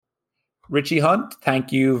Richie Hunt,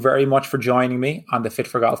 thank you very much for joining me on the Fit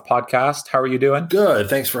for Golf podcast. How are you doing? Good.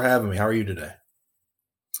 Thanks for having me. How are you today?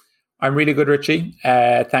 I'm really good, Richie.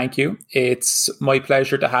 Thank you. It's my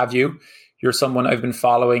pleasure to have you. You're someone I've been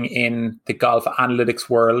following in the golf analytics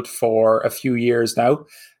world for a few years now,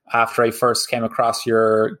 after I first came across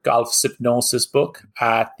your Golf Hypnosis book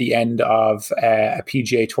at the end of a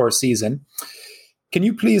PGA Tour season. Can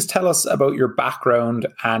you please tell us about your background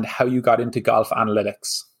and how you got into golf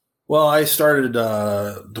analytics? Well, I started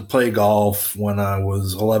to play golf when I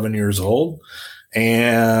was 11 years old.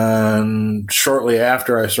 And shortly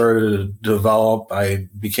after I started to develop, I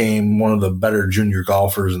became one of the better junior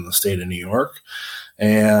golfers in the state of New York.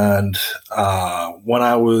 And when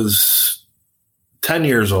I was 10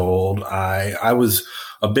 years old, I was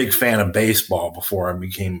a big fan of baseball before I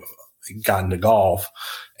got into golf.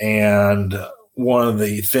 And one of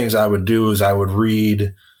the things I would do is I would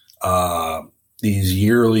read these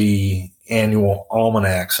yearly annual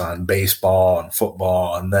almanacs on baseball and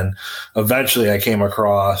football. And then eventually I came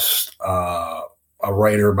across a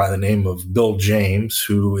writer by the name of Bill James,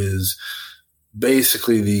 who is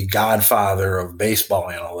basically the godfather of baseball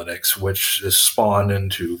analytics, which is spawned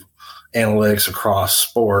into analytics across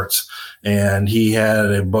sports. And he had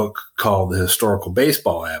a book called The Historical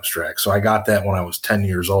Baseball Abstract. So I got that when I was 10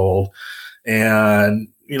 years old. And,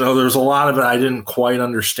 there's a lot of it I didn't quite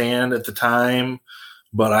understand at the time,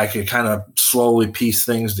 but I could kind of slowly piece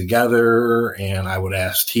things together, and I would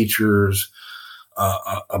ask teachers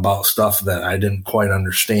about stuff that I didn't quite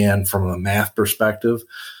understand from a math perspective.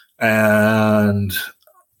 And,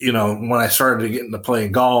 when I started to get into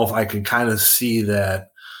playing golf, I could kind of see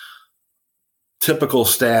that typical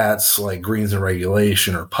stats like greens in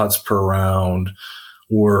regulation or putts per round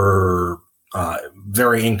were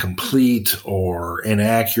very incomplete or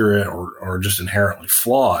inaccurate or just inherently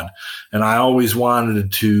flawed. And I always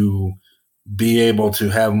wanted to be able to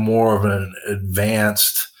have more of an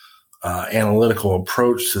advanced analytical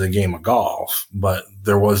approach to the game of golf, but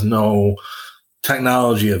there was no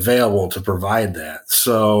technology available to provide that.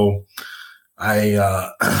 So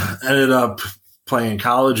I ended up playing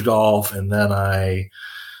college golf, and then I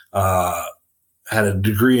had a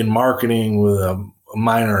degree in marketing with a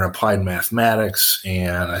minor in applied mathematics,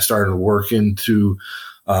 and I started working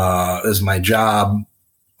as my job.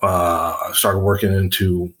 I started working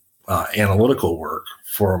into analytical work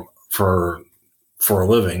for a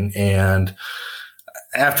living. And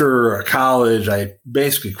after college, I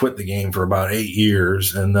basically quit the game for about 8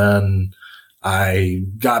 years, and then I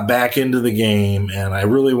got back into the game, and I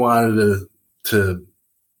really wanted to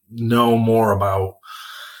know more about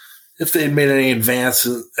if they'd made any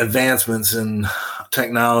advancements in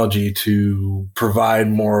technology to provide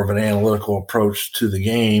more of an analytical approach to the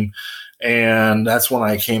game. And that's when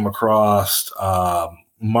I came across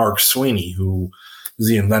Mark Sweeney, who is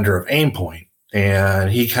the inventor of Aimpoint. And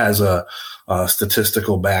he has a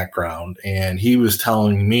statistical background. And he was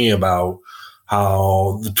telling me about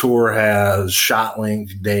how the tour has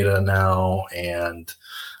ShotLink data now. And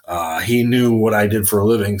he knew what I did for a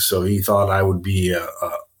living, so he thought I would be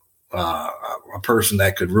a person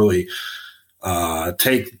that could really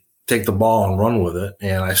take the ball and run with it.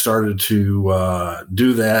 And I started to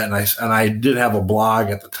do that. And I did have a blog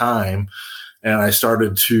at the time, and I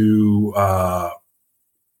started to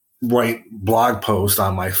write blog posts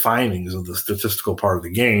on my findings of the statistical part of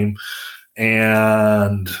the game.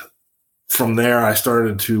 And from there, I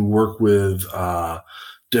started to work with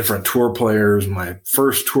different tour players. My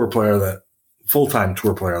first full-time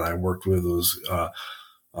tour player that I worked with was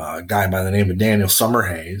a guy by the name of Daniel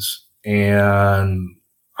Summerhays. And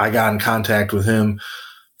I got in contact with him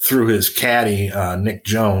through his caddy, Nick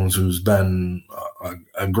Jones, who's been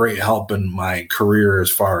a great help in my career as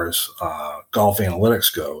far as golf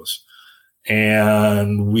analytics goes.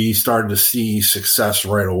 And we started to see success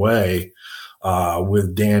right away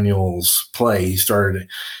with Daniel's play.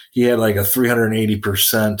 He had like a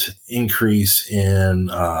 380% increase in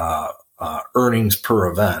earnings per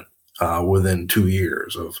event within 2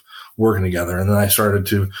 years of working together. And then I started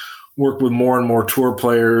to work with more and more tour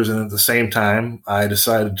players. And at the same time, I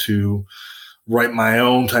decided to write my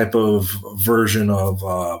own type of version of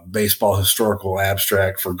baseball historical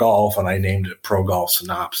abstract for golf, and I named it Pro Golf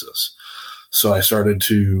Synopsis. So I started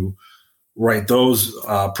to write those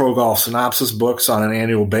Pro Golf Synopsis books on an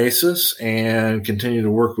annual basis and continue to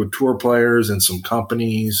work with tour players and some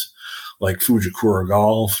companies like Fujikura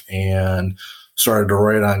Golf, and started to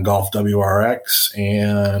write on Golf WRX.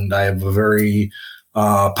 And I have a very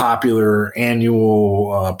popular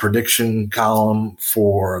annual prediction column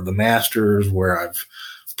for the Masters, where I've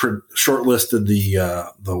shortlisted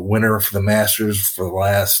the winner for the Masters for the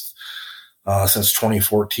last since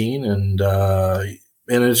 2014, and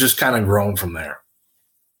it's just kind of grown from there.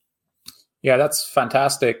 Yeah, that's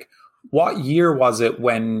fantastic. What year was it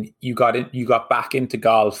when you got back into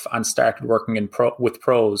golf and started working with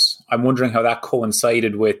pros? I'm wondering how that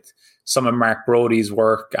coincided with some of Mark Brody's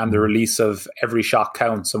work and the release of Every Shot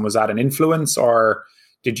Counts. And was that an influence, or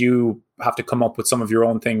did you have to come up with some of your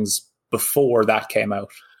own things before that came out?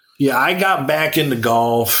 Yeah, I got back into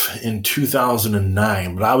golf in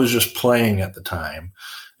 2009, but I was just playing at the time.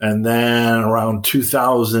 And then around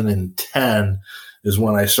 2010 is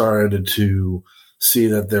when I started to see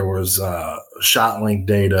that there was ShotLink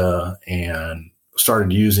data and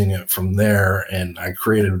started using it from there. And I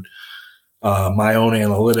created my own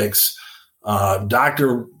analytics.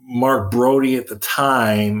 Dr. Mark Brody at the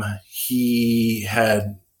time, he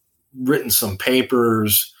had written some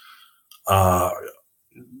papers,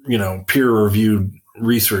 peer-reviewed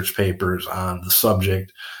research papers on the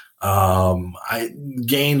subject. I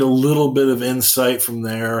gained a little bit of insight from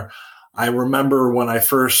there. I remember when I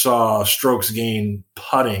first saw strokes gained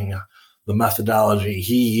putting, the methodology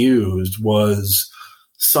he used was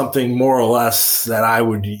something more or less that I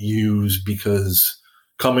would use, because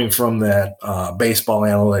coming from that baseball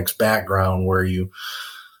analytics background where you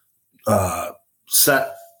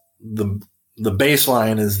set the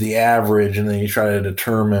baseline is the average, and then you try to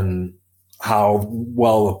determine how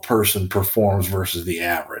well a person performs versus the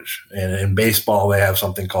average. And in baseball, they have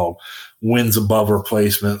something called wins above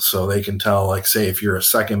replacement. So they can tell, like, say, if you're a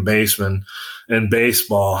second baseman in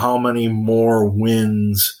baseball, how many more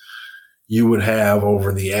wins you would have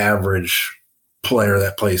over the average player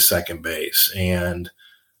that plays second base. And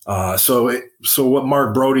so what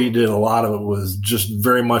Mark Brody did, a lot of it was just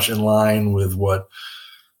very much in line with what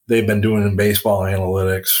they've been doing in baseball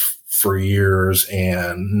analytics for years,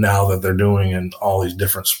 and now that they're doing in all these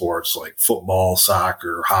different sports like football,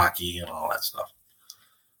 soccer, hockey, and all that stuff.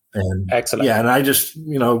 And excellent. Yeah, and I just,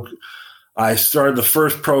 I started the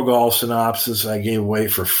first Pro Golf Synopsis I gave away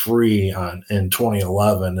for free in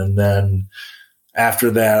 2011, and then after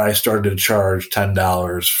that I started to charge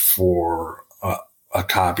 $10 for a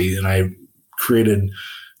copy, and I created,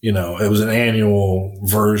 it was an annual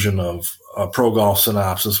version of a Pro Golf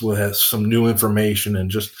Synopsis with some new information and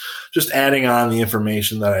just adding on the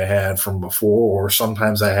information that I had from before, or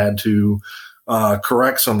sometimes I had to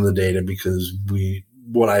correct some of the data because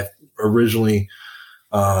what I originally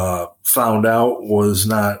found out was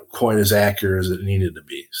not quite as accurate as it needed to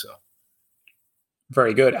be. So.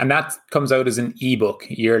 Very good. And that comes out as an ebook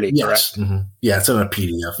yearly, yes. Correct? Mm-hmm. Yeah, it's in a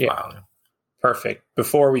PDF file. Perfect.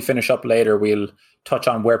 Before we finish up later, we'll touch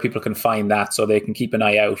on where people can find that so they can keep an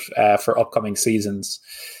eye out for upcoming seasons.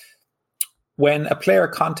 When a player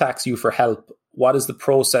contacts you for help, what is the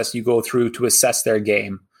process you go through to assess their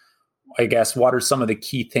game? I guess, what are some of the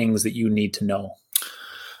key things that you need to know?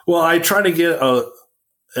 Well, I try to get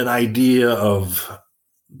an idea of,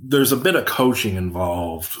 there's a bit of coaching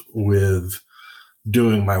involved with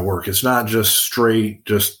doing my work. It's not just throw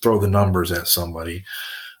the numbers at somebody.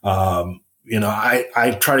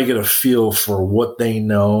 I try to get a feel for what they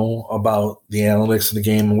know about the analytics of the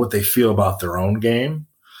game and what they feel about their own game.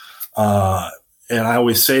 And I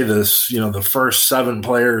always say this, the first 7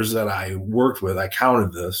 players that I worked with, I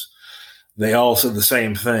counted this, they all said the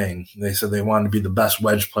same thing. They said they wanted to be the best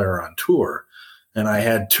wedge player on tour. And I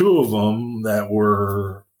had 2 of them that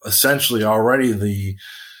were essentially already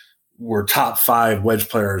were top 5 wedge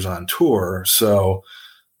players on tour. So,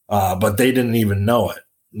 but they didn't even know it.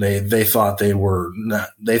 They thought they were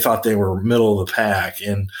middle of the pack.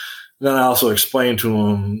 And then I also explained to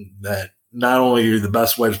them that not only are you the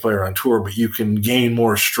best wedge player on tour, but you can gain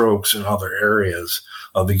more strokes in other areas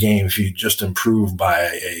of the game if you just improve by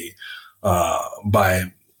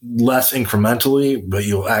less incrementally, but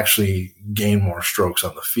you'll actually gain more strokes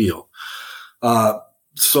on the field.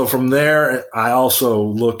 So from there, I also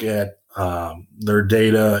look at their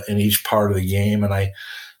data in each part of the game,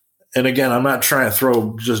 and again, I'm not trying to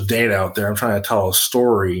throw just data out there. I'm trying to tell a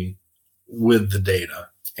story with the data.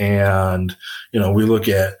 And, we look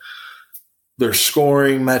at their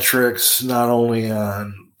scoring metrics, not only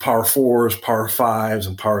on par 4s, par 5s,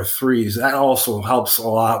 and par 3s. That also helps a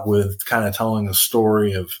lot with kind of telling a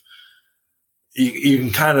story of, you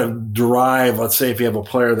can kind of derive, let's say if you have a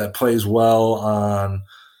player that plays well on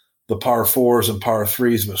the par 4s and par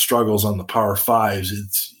 3s, but struggles on the par 5s,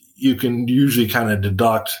 you can usually kind of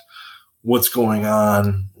deduct what's going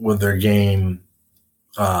on with their game,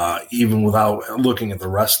 even without looking at the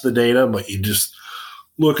rest of the data, but you just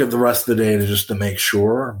look at the rest of the data just to make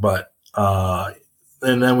sure. But,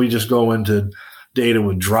 and then we just go into data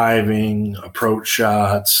with driving, approach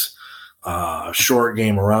shots, short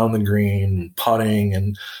game around the green, putting.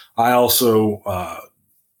 And I also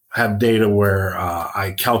have data where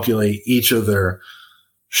I calculate each of their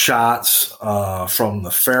shots from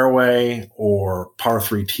the fairway or par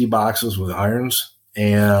 3 tee boxes with irons.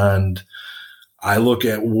 And I look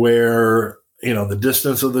at where, the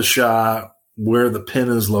distance of the shot, where the pin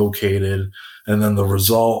is located, and then the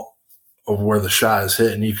result of where the shot is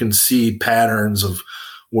hit. And you can see patterns of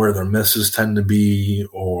where their misses tend to be,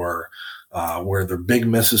 or where their big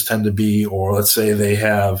misses tend to be, or let's say they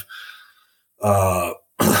have, on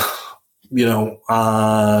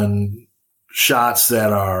shots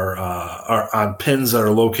that are on pins that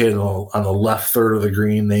are located on the left third of the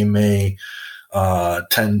green, they may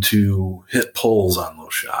tend to hit pulls on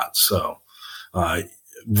those shots. So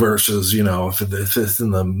versus, if it's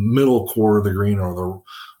in the middle quarter of the green or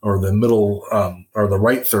the middle or the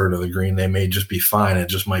right third of the green, they may just be fine. It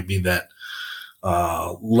just might be that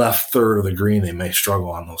left third of the green, they may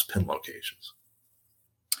struggle on those pin locations.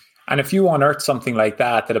 And if you unearth something like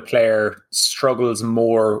that a player struggles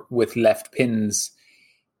more with left pins,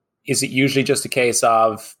 is it usually just a case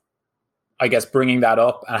of, I guess, bringing that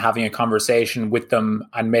up and having a conversation with them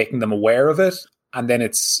and making them aware of it? And then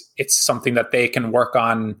it's something that they can work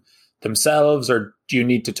on themselves, or do you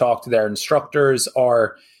need to talk to their instructors,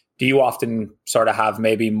 or do you often sort of have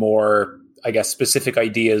maybe more, I guess, specific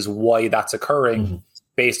ideas why that's occurring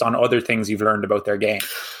based on other things you've learned about their game?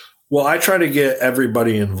 Well, I try to get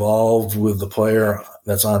everybody involved with the player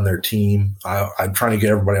that's on their team. I'm trying to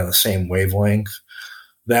get everybody on the same wavelength.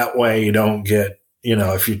 That way you don't get,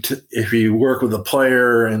 if you work with a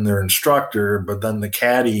player and their instructor, but then the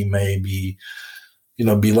caddy may be,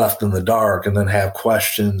 be left in the dark and then have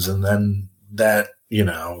questions. And then that,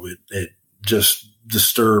 it just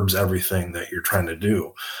disturbs everything that you're trying to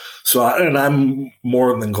do. So, and I'm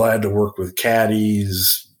more than glad to work with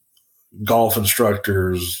caddies, golf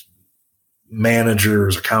instructors,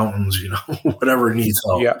 managers, accountants, whatever needs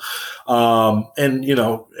help. Yeah.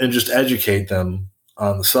 And just educate them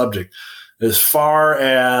on the subject. As far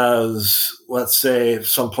as, let's say, if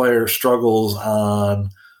some player struggles on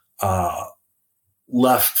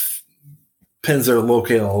left pins that are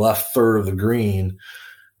located on the left third of the green,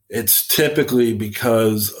 it's typically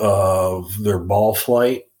because of their ball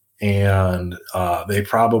flight, and they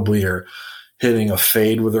probably are hitting a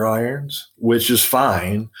fade with their irons, which is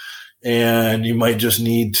fine. And you might just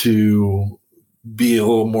need to be a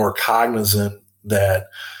little more cognizant that,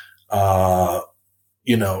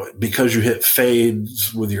 because you hit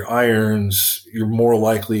fades with your irons, you're more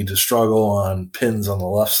likely to struggle on pins on the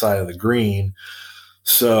left side of the green.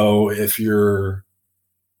 So if you're,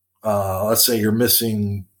 let's say you're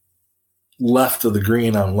missing left of the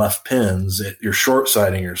green on left pins, you're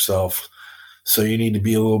short-siding yourself. So you need to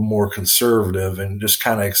be a little more conservative and just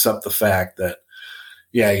kind of accept the fact that,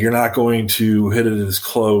 you're not going to hit it as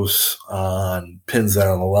close on pins that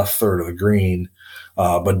are on the left third of the green,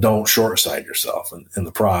 but don't short-side yourself in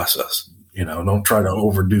the process. Don't try to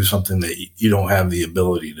overdo something that you don't have the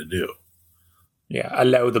ability to do. Yeah,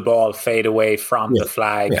 allow the ball fade away from the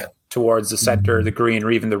flag towards the center of the green,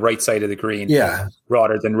 or even the right side of the green,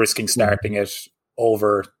 rather than risking starting it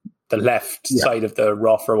over the left side of the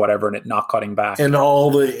rough or whatever and it not cutting back. And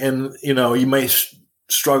you may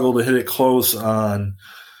struggle to hit it close on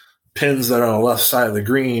pins that are on the left side of the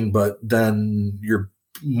green, but then you're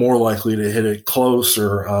more likely to hit it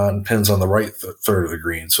closer on pins on the right third of the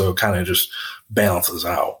green. So it kind of just balances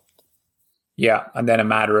out. Yeah, and then a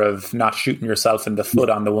matter of not shooting yourself in the foot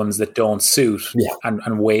on the ones that don't suit,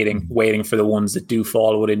 and waiting for the ones that do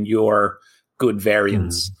fall within your good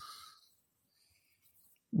variance.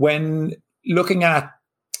 When looking at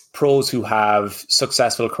pros who have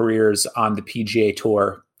successful careers on the PGA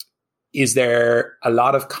Tour, is there a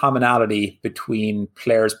lot of commonality between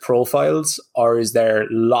players' profiles, or is there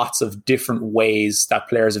lots of different ways that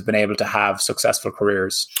players have been able to have successful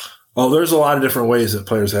careers? Well, there's a lot of different ways that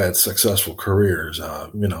players had successful careers.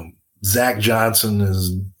 Zach Johnson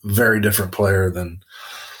is a very different player than,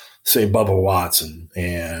 say, Bubba Watson,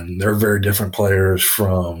 and they're very different players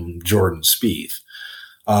from Jordan Spieth.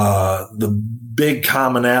 The big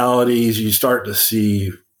commonalities you start to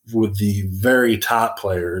see with the very top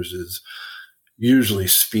players is usually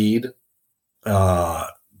speed. The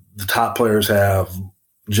top players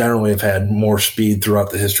generally have had more speed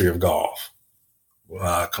throughout the history of golf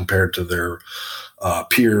compared to their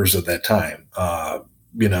peers at that time.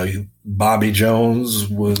 Bobby Jones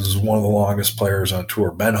was one of the longest players on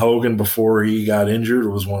tour. Ben Hogan, before he got injured,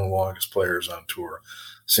 was one of the longest players on tour.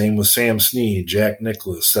 Same with Sam Snead, Jack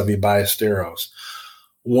Nicklaus, Seve Ballesteros.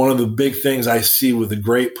 one of the big things I see with the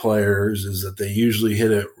great players is that they usually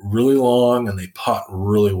hit it really long and they putt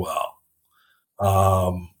really well.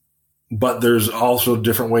 But there's also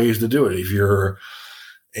different ways to do it. If you're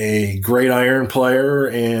a great iron player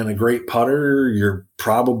and a great putter, you're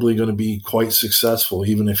probably going to be quite successful,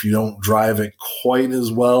 even if you don't drive it quite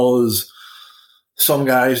as well as some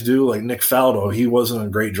guys do. Like Nick Faldo, he wasn't a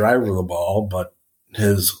great driver of the ball, but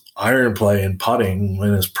his iron play and putting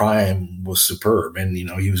in his prime was superb. And,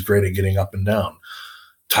 he was great at getting up and down.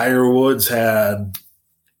 Tiger Woods had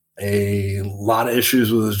a lot of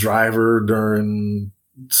issues with his driver during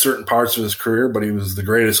certain parts of his career, but he was the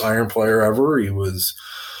greatest iron player ever. He was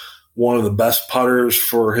one of the best putters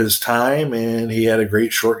for his time, and he had a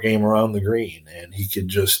great short game around the green, and he could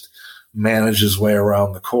just manage his way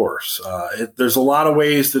around the course. There's a lot of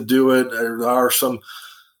ways to do it. There are some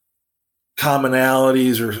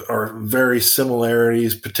commonalities or very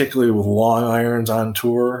similarities, particularly with long irons on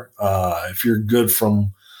tour. If you're good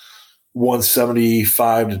from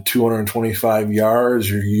 175 to 225 yards,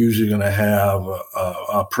 you're usually going to have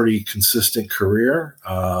a pretty consistent career.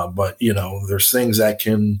 But, there's things that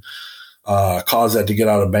can cause that to get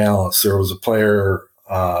out of balance. There was a player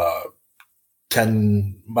about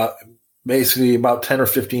 10 or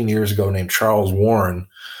 15 years ago named Charles Warren.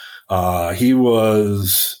 He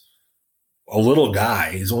was a little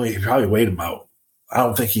guy. He probably weighed I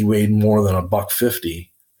don't think he weighed more than $150.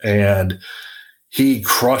 And he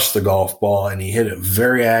crushed the golf ball and he hit it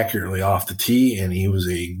very accurately off the tee. And he was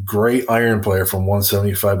a great iron player from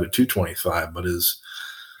 175 to 225, but his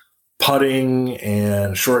putting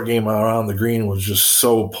and short game around the green was just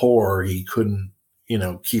so poor. He couldn't,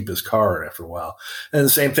 keep his card after a while. And the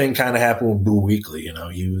same thing kind of happened with Boo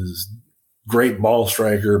Weekley. He was great ball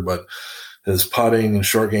striker, but his putting and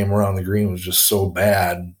short game around the green was just so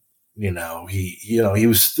bad. He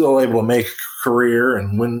was still able to make a career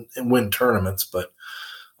and win tournaments, but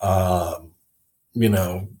but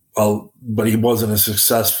he wasn't as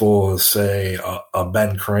successful as, say, a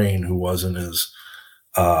Ben Crane, who wasn't as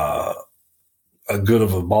a good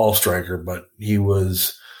of a ball striker, but he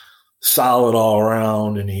was solid all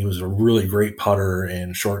around, and he was a really great putter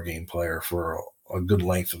and short game player for a good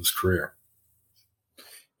length of his career.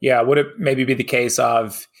 Yeah, would it maybe be the case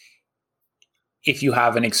of, if you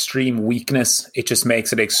have an extreme weakness, it just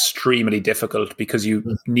makes it extremely difficult because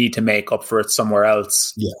you need to make up for it somewhere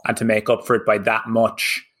else, and to make up for it by that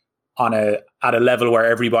much at a level where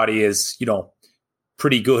everybody is,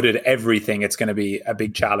 pretty good at everything, it's going to be a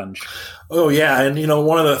big challenge. Oh yeah. And,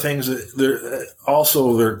 one of the things that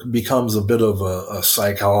there becomes a bit of a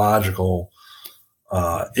psychological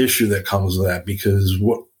issue that comes with that, because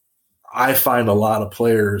what I find a lot of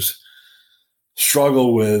players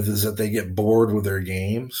struggle with is that they get bored with their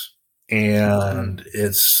games, and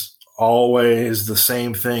it's always the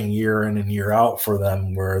same thing year in and year out for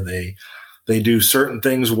them, where they do certain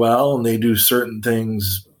things well and they do certain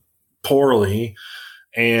things poorly,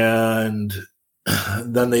 and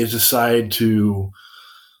then they decide to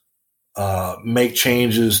make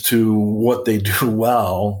changes to what they do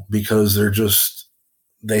well, because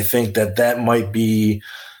they think that might be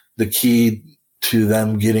the key to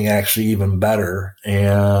them getting actually even better.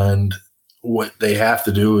 And what they have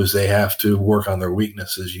to do is they have to work on their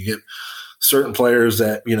weaknesses. You get certain players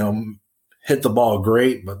that, hit the ball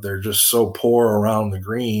great, but they're just so poor around the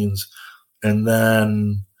greens. And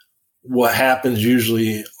then what happens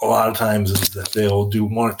usually a lot of times is that they'll do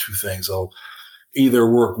one or two things. They'll either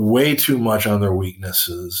work way too much on their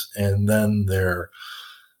weaknesses, and then their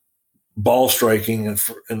ball striking,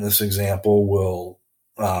 in this example, will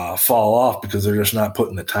fall off because they're just not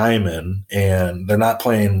putting the time in, and they're not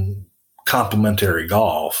playing complementary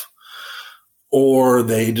golf. Or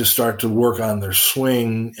they just start to work on their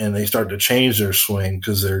swing, and they start to change their swing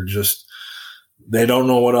because they don't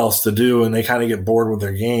know what else to do, and they kind of get bored with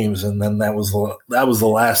their games. And then that was the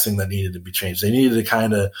last thing that needed to be changed. They needed to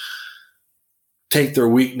kind of take their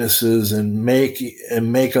weaknesses and make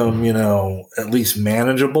them, at least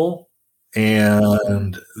manageable.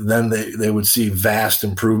 And then they would see vast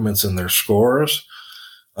improvements in their scores.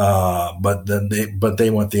 But they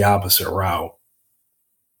went the opposite route.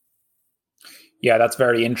 Yeah, that's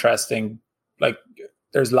very interesting. Like,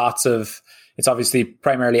 there's it's obviously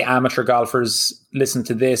primarily amateur golfers listen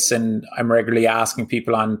to this, and I'm regularly asking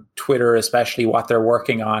people on Twitter, especially, what they're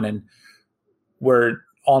working on. And we're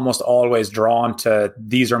almost always drawn to,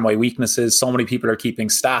 these are my weaknesses. So many people are keeping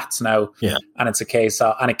stats now. Yeah. And it's a case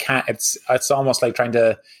of, and it's almost like trying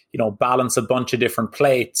to, balance a bunch of different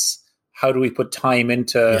plates. How do we put time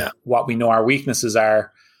into what we know our weaknesses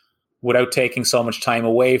are? without taking so much time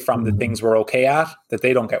away from the things we're okay at, that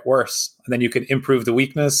they don't get worse. And then you can improve the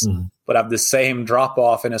weakness, but have the same drop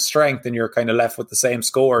off in a strength, and you're kind of left with the same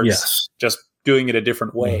scores, just doing it a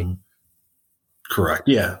different way. Correct.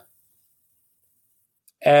 Yeah.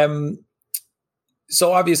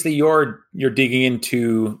 So obviously you're digging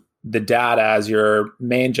into the data as your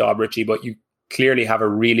main job, Richie, but you clearly have a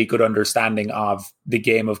really good understanding of the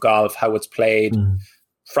game of golf, how it's played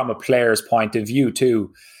from a player's point of view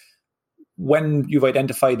too. When you've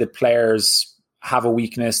identified that players have a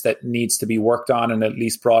weakness that needs to be worked on and at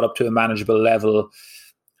least brought up to a manageable level,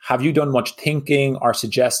 have you done much thinking or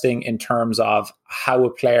suggesting in terms of how a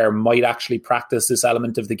player might actually practice this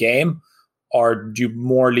element of the game? Or do you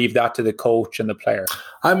more leave that to the coach and the player?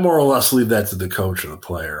 I more or less leave that to the coach and the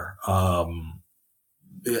player.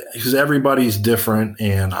 Because everybody's different,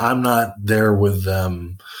 and I'm not there with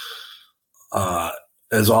them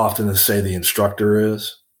as often as, say, the instructor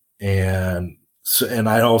is. And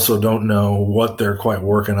I also don't know what they're quite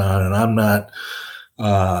working on. And I'm not,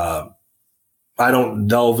 I don't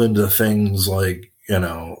delve into things like,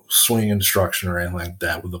 swing instruction or anything like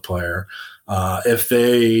that with the player. If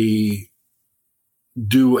they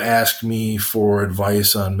do ask me for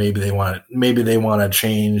advice on maybe they want to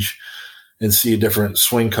change and see a different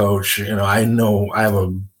swing coach, I know I have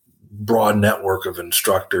a broad network of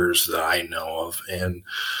instructors that I know of. And,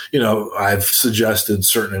 I've suggested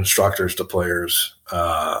certain instructors to players,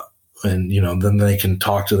 and, then they can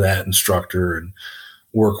talk to that instructor and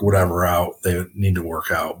work whatever out they need to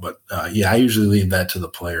work out. But I usually leave that to the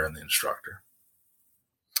player and the instructor.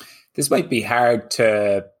 This might be hard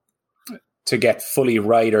to get fully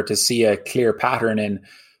right or to see a clear pattern in,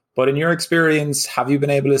 but in your experience, have you been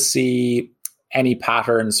able to see any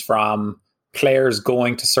patterns from players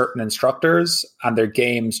going to certain instructors and their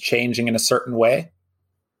games changing in a certain way?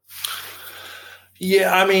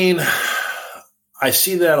 Yeah, I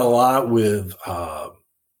see that a lot with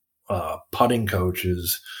putting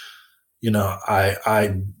coaches.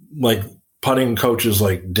 I like putting coaches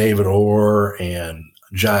like David Orr and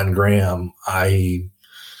John Graham. I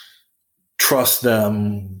trust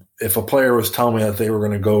them. If a player was telling me that they were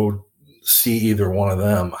going to go see either one of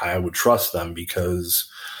them, I would trust them, because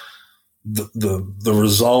the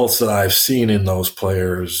results that I've seen in those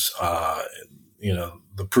players,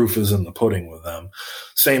 the proof is in the pudding with them.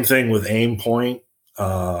 Same thing with Aim Point.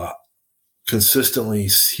 Consistently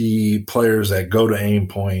see players that go to Aim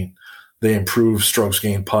Point, they improve strokes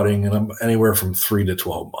gained putting in anywhere from 3 to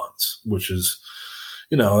 12 months, which is,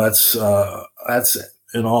 that's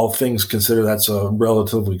in all things considered, that's a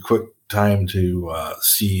relatively quick time to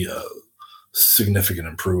see a significant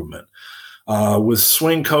improvement. With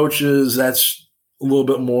swing coaches, that's a little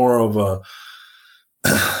bit more of a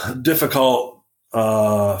difficult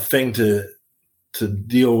thing to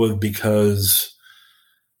deal with, because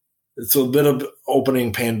it's a bit of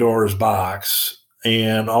opening Pandora's box.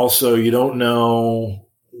 And also you don't know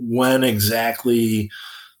when exactly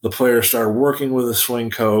the player started working with a swing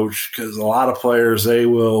coach, because a lot of players, they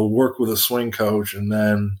will work with a swing coach and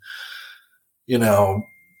then,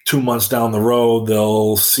 2 months down the road,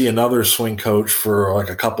 they'll see another swing coach for like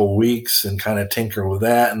a couple weeks and kind of tinker with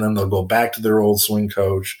that. And then they'll go back to their old swing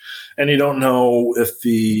coach. And you don't know if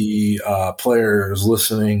the player is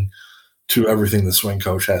listening to everything the swing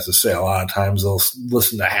coach has to say. A lot of times they'll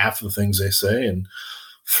listen to half the things they say and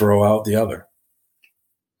throw out the other.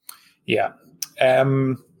 Yeah.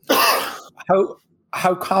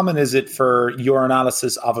 How common is it for your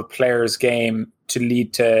analysis of a player's game to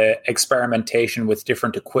lead to experimentation with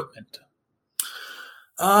different equipment?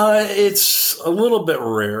 It's a little bit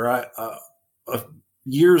rare.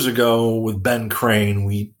 Years ago with Ben Crane,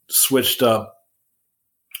 we switched up.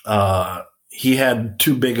 He had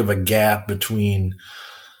too big of a gap between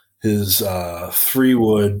his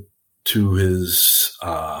 3-wood to his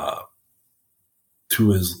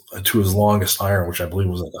longest iron, which I believe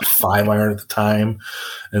was like a 5-iron at the time.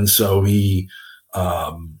 And so he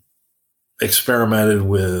experimented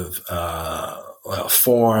with a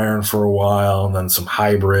 4-iron for a while, and then some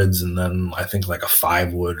hybrids, and then I think like a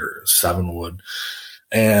 5-wood or a 7-wood.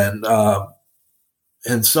 And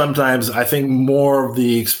sometimes I think more of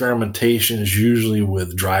the experimentation is usually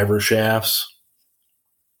with driver shafts.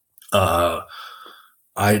 I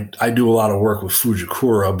do a lot of work with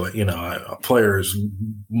Fujikura, but a player is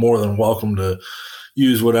more than welcome to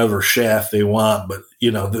use whatever shaft they want. But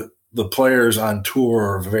the players on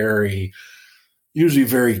tour are usually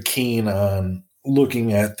very keen on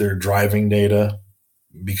looking at their driving data,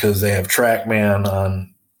 because they have TrackMan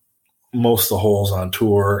on most of the holes on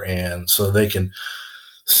tour, and so they can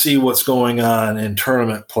see what's going on in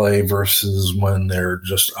tournament play versus when they're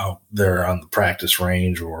just out there on the practice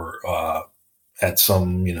range or at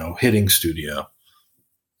some, hitting studio.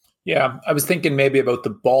 Yeah, I was thinking maybe about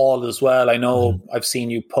the ball as well. I know I've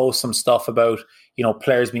seen you post some stuff about,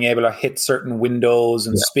 players being able to hit certain windows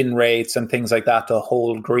and spin rates and things like that to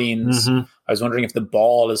hold greens. I was wondering if the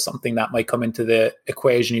ball is something that might come into the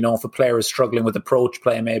equation, if a player is struggling with approach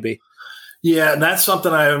play maybe. Yeah, and that's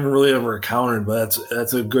something I haven't really ever encountered, but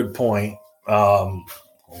that's a good point. It's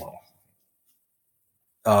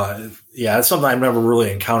something I've never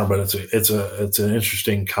really encountered, but it's an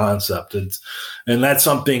interesting concept. And that's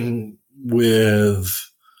something with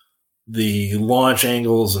the launch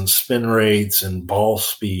angles and spin rates and ball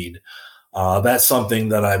speed. That's something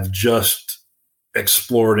that I've just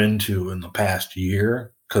explored into in the past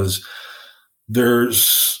year, because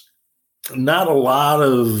there's not a lot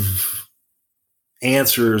of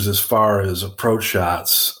answers as far as approach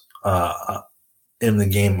shots in the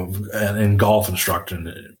game and in golf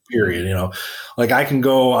instruction, period. Like I can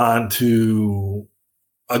go on to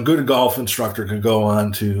a good golf instructor can go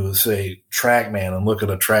on to say TrackMan and look at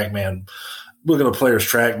a player's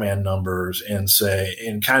TrackMan numbers and say,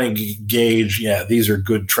 and kind of gauge, these are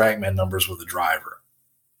good TrackMan numbers with a driver.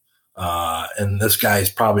 And this guy's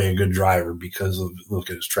probably a good driver because of look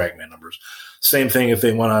at his TrackMan numbers. Same thing if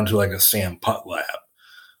they went on to like a Sam Putt lab.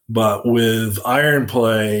 But with iron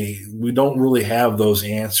play, we don't really have those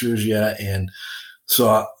answers yet. And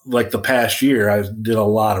so like the past year, I did a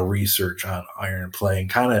lot of research on iron play and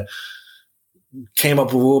kind of came up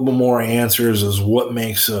with a little bit more answers as what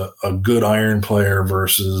makes a good iron player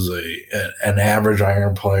versus an average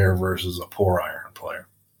iron player versus a poor iron player.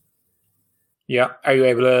 Yeah. Are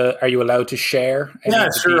you allowed to share? Yeah,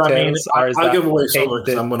 sure. Details, I'll give away some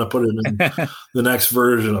because I'm going to put it in the next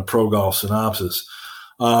version of Pro Golf Synopsis.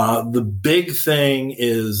 The big thing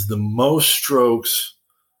is the most strokes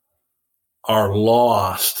are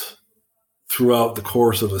lost throughout the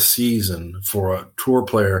course of a season for a tour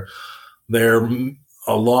player. They're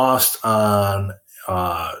lost on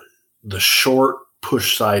the short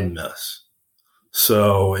push side miss.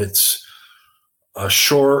 So it's a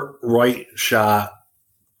short right shot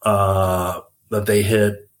that they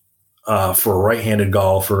hit for a right-handed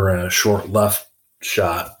golfer and a short left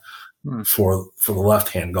shot for the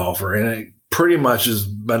left-hand golfer. And it pretty much has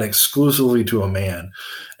been exclusively to a man.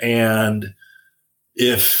 And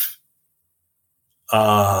if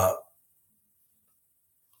I'm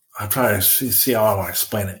trying to see how I want to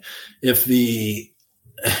explain it. If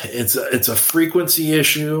it's a frequency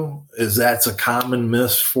issue, that's a common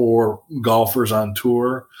miss for golfers on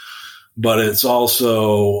tour, but it's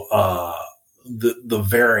also the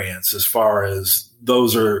variance as far as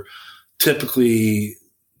those are typically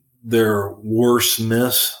their worst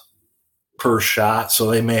miss per shot.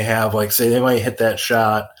 So they may have they might hit that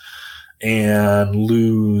shot and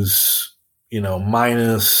lose,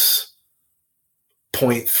 minus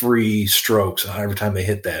 0.3 strokes every time they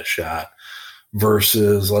hit that shot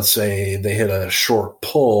versus let's say they hit a short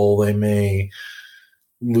pull, they may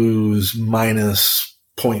lose minus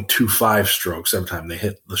 0.25 strokes every time they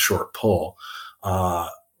hit the short pull.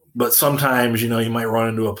 But sometimes, you might run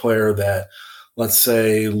into a player that, let's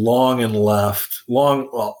say long and left,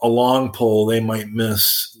 a long pull, they might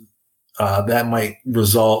miss. That might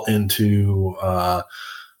result into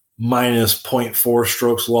minus 0.4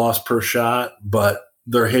 strokes lost per shot, but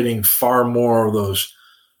they're hitting far more of those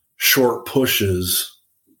short pushes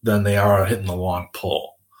than they are hitting the long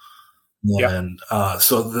pull. Yep. And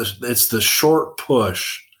so it's the short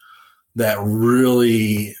push that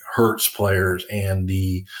really hurts players, and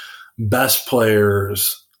the best iron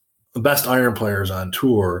players on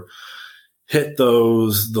tour hit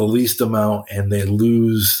those the least amount, and they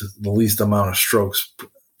lose the least amount of strokes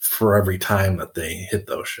for every time that they hit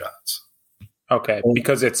those shots. Okay,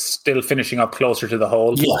 because it's still finishing up closer to the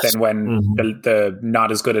hole than when the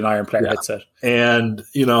not as good an iron player hits it. And,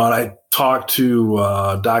 and I talked to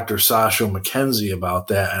Dr. Sasha McKenzie about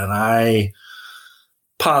that, and I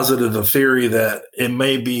posited a theory that it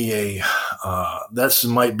may be that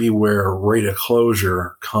might be where rate of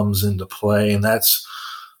closure comes into play, and that's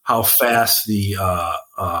how fast the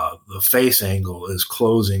face angle is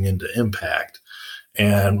closing into impact.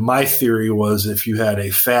 And my theory was if you had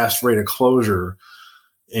a fast rate of closure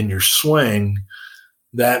in your swing,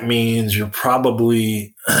 that means you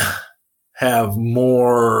probably have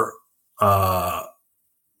more the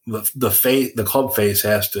club face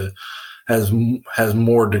has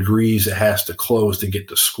more degrees it has to close to get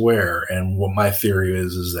to square. And what my theory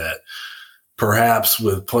is that perhaps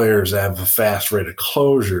with players that have a fast rate of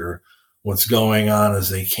closure, what's going on is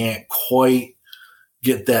they can't quite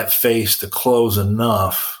get that face to close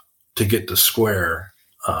enough to get to square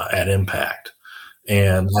at impact.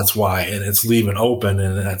 And that's why, and it's leaving open,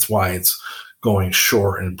 and that's why it's going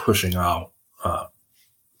short and pushing out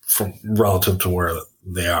from relative to where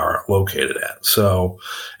they are located at. So,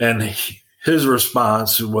 and his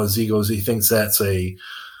response was, he thinks that's a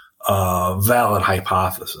valid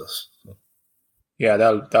hypothesis. Yeah,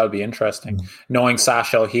 that'll be interesting. Mm-hmm. Knowing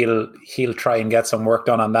Sasho, he'll try and get some work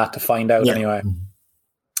done on that to find out anyway.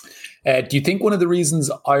 Mm-hmm. Do you think one of the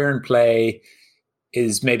reasons iron play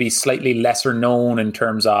is maybe slightly lesser known in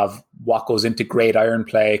terms of what goes into great iron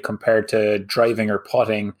play compared to driving or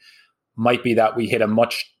putting might be that we hit a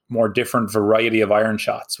much more different variety of iron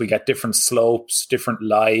shots? We get different slopes, different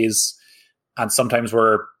lies, and sometimes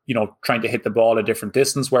we're, trying to hit the ball a different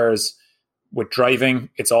distance, whereas with driving,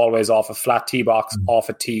 it's always off a flat tee box, off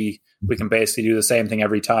a tee. We can basically do the same thing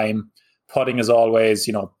every time. Putting is always,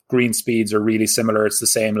 green speeds are really similar. It's the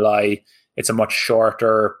same lie. It's a much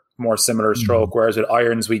shorter, more similar stroke. Whereas with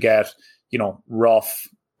irons, we get, rough,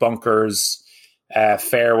 bunkers,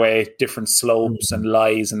 fairway, different slopes and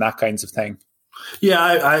lies and that kinds of thing. Yeah,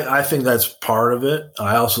 I think that's part of it.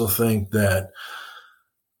 I also think that,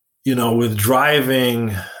 with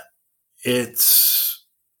driving,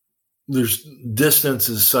 there's distance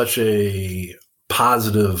is such a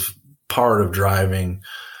positive part of driving,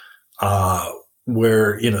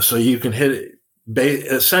 where, so you can hit it.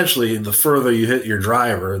 Essentially, the further you hit your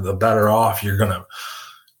driver, the better off you're going to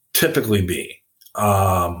typically be.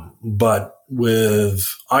 But with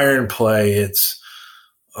iron play, it's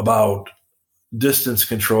about distance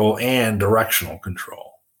control and directional control.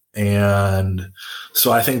 And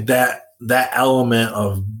so I think that element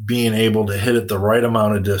of being able to hit it the right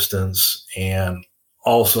amount of distance and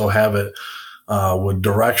also have it with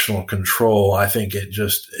directional control, I think it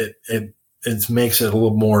makes it a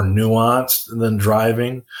little more nuanced than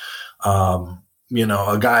driving. A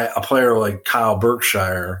player like Kyle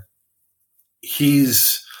Berkshire,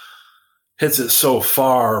 hits it so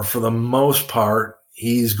far. For the most part,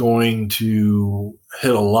 he's going to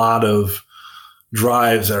hit a lot of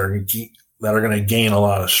drives that are going to gain a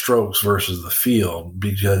lot of strokes versus the field,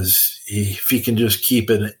 because if he can just keep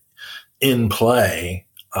it in play,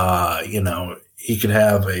 he could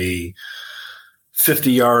have a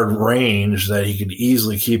 50-yard range that he could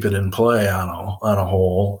easily keep it in play on a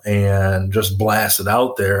hole and just blast it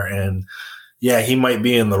out there. And yeah, he might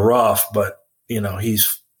be in the rough, but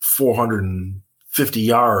he's 450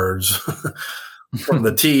 yards from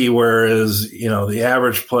the tee, whereas the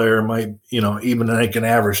average player might, even like an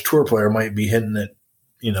average tour player might be hitting it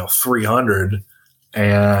 300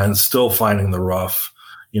 and still finding the rough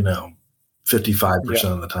 55%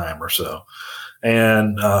 of the time or so.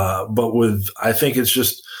 And but I think it's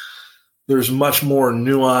just, there's much more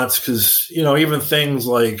nuance, because even things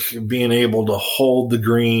like being able to hold the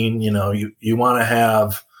green, you want to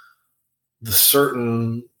have the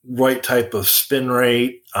certain right type of spin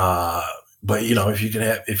rate, but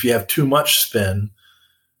if you have too much spin,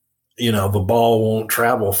 the ball won't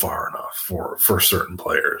travel far enough for certain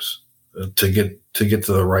players to get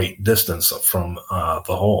to the right distance from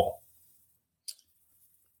the hole.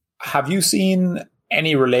 Have you seen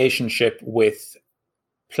any relationship with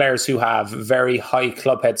players who have very high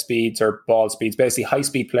club head speeds or ball speeds, basically high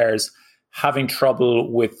speed players, having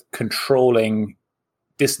trouble with controlling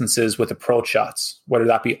distances with approach shots, whether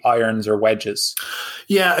that be irons or wedges?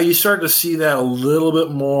 Yeah, you start to see that a little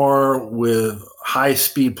bit more with high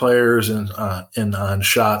speed players and on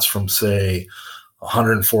shots from, say,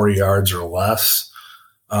 140 yards or less.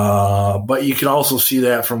 But you can also see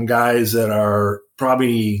that from guys that are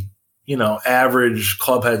probably, average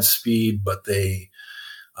club head speed, but they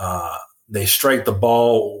strike the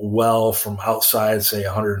ball well from outside, say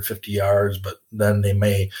 150 yards, but then they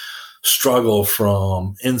may struggle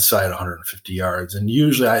from inside 150 yards. And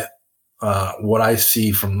usually what I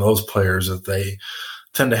see from those players is that they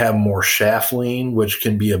tend to have more shaft lean, which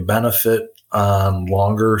can be a benefit on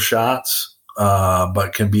longer shots,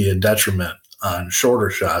 but can be a detriment on shorter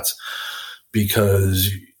shots,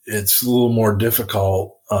 because it's a little more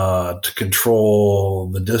difficult to control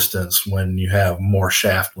the distance when you have more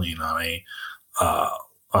shaft lean on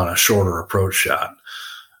a shorter approach shot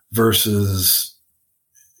versus,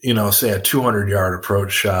 say a 200-yard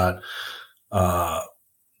approach shot.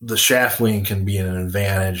 The shaft lean can be an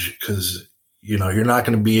advantage because, you're not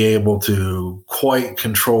going to be able to quite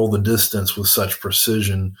control the distance with such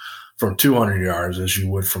precision from 200 yards as you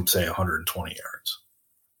would from, say, 120 yards.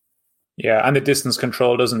 Yeah, and the distance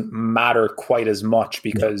control doesn't matter quite as much,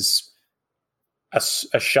 because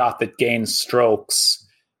a shot that gains strokes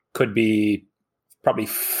could be probably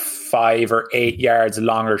 5 or 8 yards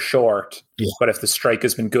long or short. Yeah. But if the strike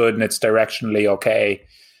has been good and it's directionally okay,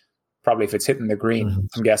 probably if it's hitting the green,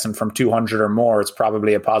 I'm guessing from 200 or more, it's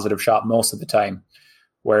probably a positive shot most of the time.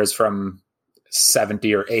 Whereas from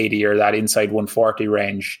 70 or 80 or that inside 140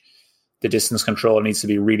 range, the distance control needs to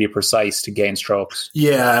be really precise to gain strokes.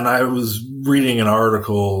 Yeah, and I was reading an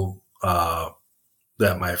article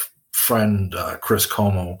that my friend Chris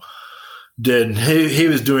Como did. He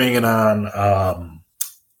was doing it on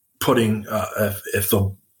putting if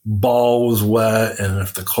the ball was wet and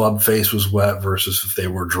if the club face was wet versus if they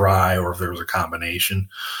were dry, or if there was a combination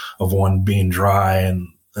of one being dry and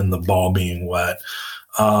the ball being wet.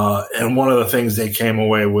 And one of the things they came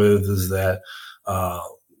away with is that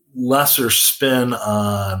lesser spin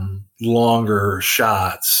on longer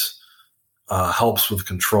shots helps with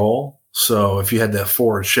control. So if you had that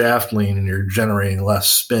forward shaft lean and you're generating less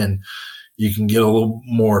spin, you can get a little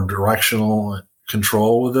more directional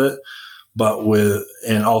control with it,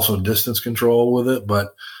 and also distance control with it.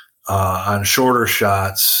 But on shorter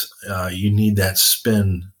shots, you need that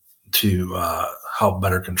spin to help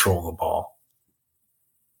better control the ball.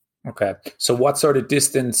 Okay. So what sort of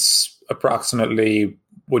distance approximately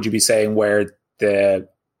would you be saying where the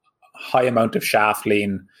high amount of shaft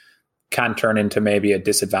lean can turn into maybe a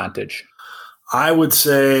disadvantage? I would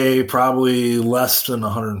say probably less than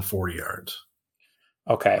 140 yards.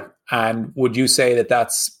 Okay. And would you say that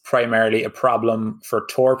that's primarily a problem for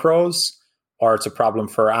tour pros, or it's a problem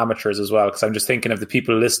for amateurs as well? Because I'm just thinking of the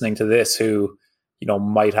people listening to this who,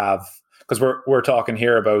 might have, because we're talking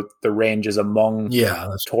here about the ranges among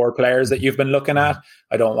tour players that you've been looking at.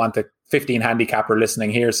 I don't want the 15 handicapper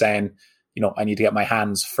listening here saying, I need to get my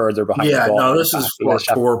hands further behind the ball. No, this is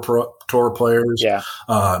for tour players. Yeah.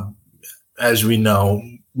 As we know,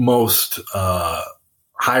 most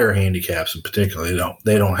higher handicaps in particular,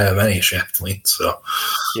 they don't have any shaft lean. So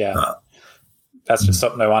that's just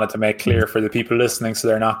something I wanted to make clear for the people listening, so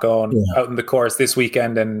they're not going out in the course this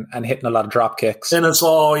weekend and hitting a lot of drop kicks. And it's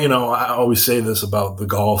all, I always say this about the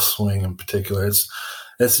golf swing in particular.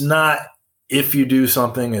 It's not if you do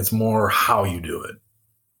something, it's more how you do it.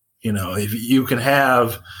 If you can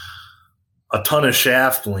have a ton of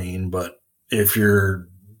shaft lean, but if you're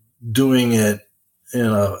doing it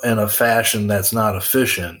in a fashion that's not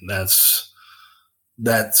efficient, that's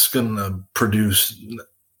going to produce.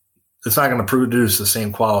 It's not going to produce the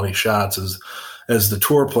same quality shots as the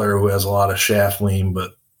tour player who has a lot of shaft lean,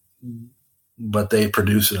 but they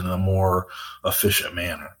produce it in a more efficient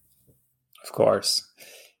manner. Of course.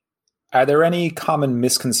 Are there any common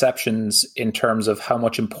misconceptions in terms of how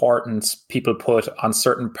much importance people put on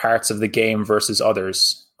certain parts of the game versus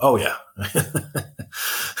others? Oh, yeah.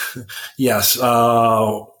 Yes.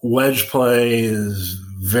 Wedge play is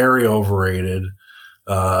very overrated.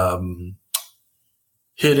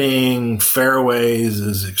 Hitting fairways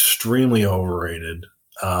is extremely overrated.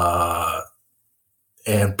 And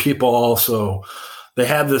people also, they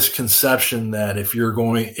have this conception that if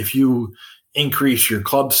you increase your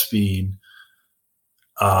club speed,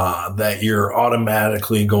 that you're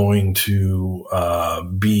automatically going to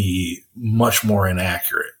be much more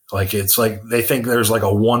inaccurate. It's like they think there's like a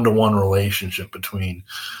 1-to-1 relationship between,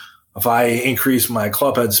 if I increase my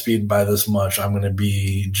club head speed by this much, I'm going to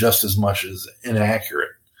be just as much as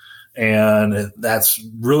inaccurate. And that's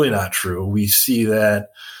really not true. We see that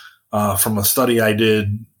from a study I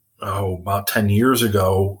did about 10 years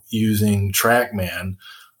ago using TrackMan.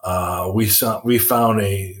 We found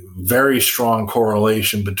a very strong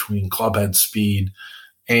correlation between clubhead speed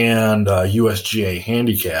and USGA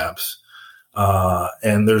handicaps.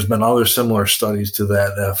 And there's been other similar studies to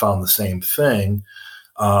that have found the same thing.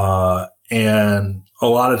 And a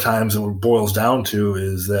lot of times what it boils down to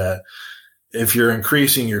is that if you're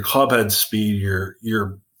increasing your clubhead speed,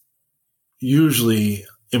 you're usually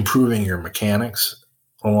improving your mechanics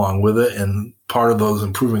along with it. And part of those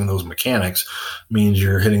improving those mechanics means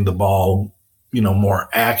you're hitting the ball, more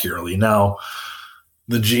accurately. Now,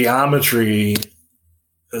 the geometry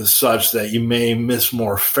is such that you may miss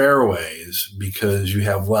more fairways because you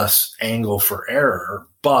have less angle for error.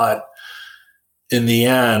 But in the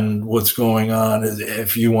end, what's going on is,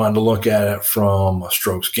 if you want to look at it from a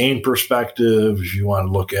strokes gain perspective, if you want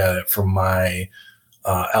to look at it from my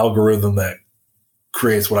algorithm that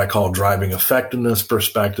creates what I call driving effectiveness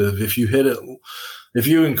perspective, if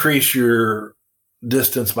you increase your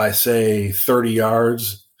distance by, say, 30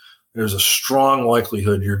 yards, there's a strong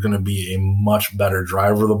likelihood you're going to be a much better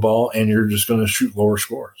driver of the ball, and you're just going to shoot lower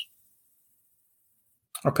scores.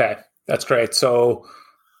 Okay, that's great. So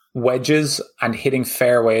wedges and hitting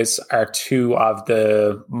fairways are two of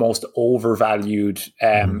the most overvalued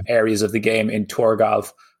areas of the game in tour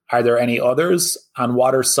golf. Are there any others? And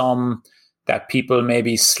what are some that people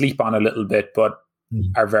maybe sleep on a little bit, but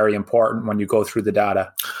are very important when you go through the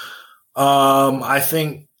data? I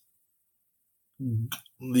think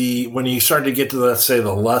when you start to get to, let's say,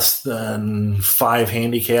 the less than 5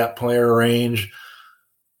 handicap player range,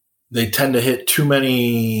 they tend to hit too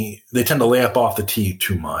many. They tend to lay up off the tee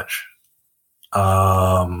too much.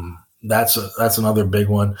 That's another big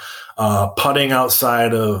one. Putting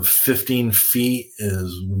outside of 15 feet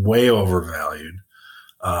is way overvalued.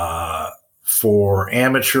 For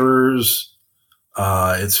amateurs,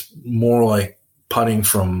 it's more like putting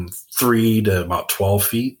from 3 to about 12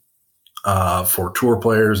 feet. For tour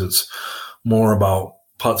players, it's more about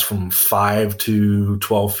putts from 5 to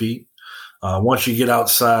 12 feet. Once you get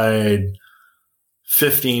outside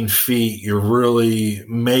 15 feet, you're really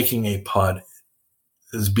making a putt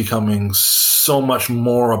is becoming so much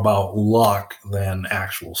more about luck than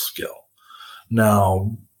actual skill.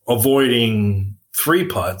 Now, avoiding 3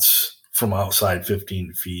 putts from outside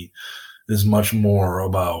 15 feet is much more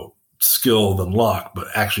about skill than luck, but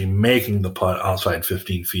actually making the putt outside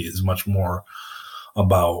 15 feet is much more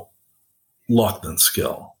about luck than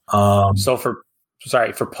skill. So for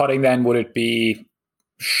putting then, would it be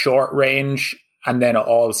short range and then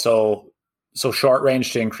also short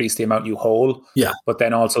range to increase the amount you hole? Yeah. But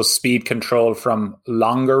then also speed control from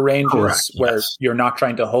longer ranges. Correct, where yes. You're not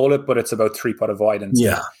trying to hole it, but it's about 3-putt avoidance.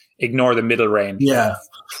 Yeah. Ignore the middle range. Yeah.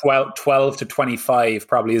 12 to 25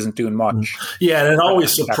 probably isn't doing much. Yeah, and it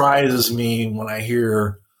always surprises me when I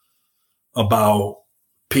hear about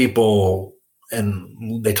people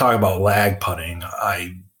and they talk about lag putting.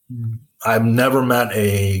 I've never met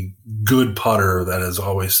a good putter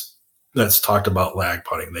that's talked about lag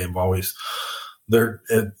putting. They've always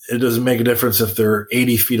it doesn't make a difference if they're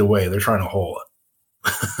 80 feet away. They're trying to hole it.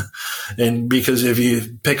 And because if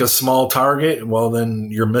you pick a small target, well, then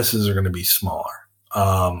your misses are going to be smaller.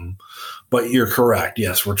 But you're correct.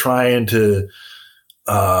 Yes, we're trying to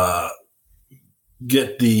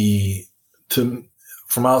get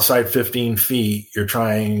from outside 15 feet. You're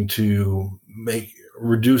trying to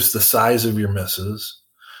reduce the size of your misses.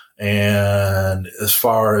 And as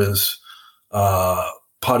far as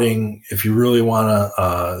putting, if you really want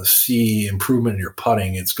to see improvement in your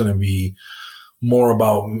putting, it's going to be more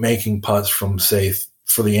about making putts from, say,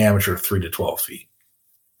 for the amateur, 3 to 12 feet.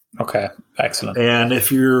 Okay, excellent. And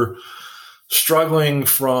if you're struggling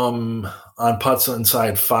on putts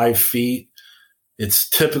inside 5 feet, it's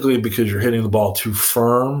typically because you're hitting the ball too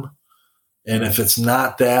firm. And if it's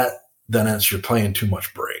not that, then you're playing too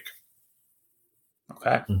much break.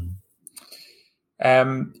 Okay.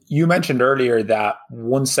 You mentioned earlier that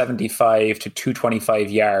 175 to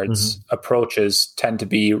 225 yards approaches tend to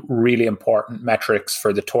be really important metrics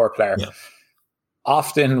for the tour player. Yeah.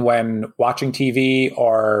 Often when watching TV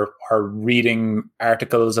or reading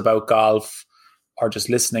articles about golf or just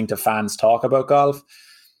listening to fans talk about golf,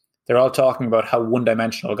 they're all talking about how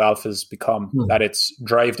one-dimensional golf has become, that it's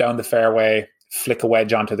drive down the fairway, flick a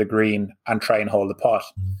wedge onto the green and try and hold the putt.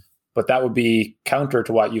 But that would be counter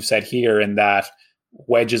to what you've said here in that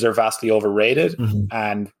wedges are vastly overrated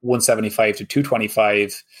and 175 to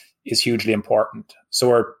 225 is hugely important.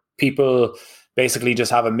 So are people basically just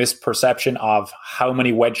have a misperception of how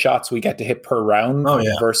many wedge shots we get to hit per round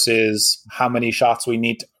versus how many shots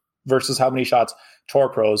tour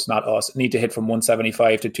pros, not us, need to hit from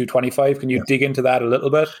 175 to 225? Can you dig into that a little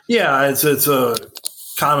bit? Yeah, it's a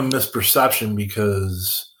common misperception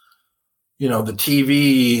because, the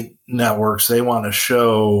TV networks, they want to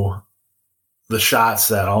show the shots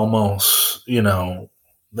that almost, that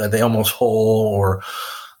they almost hole or,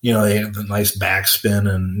 they have the nice backspin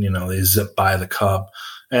and, they zip by the cup.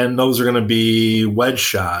 And those are going to be wedge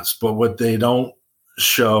shots. But what they don't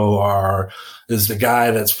show is the guy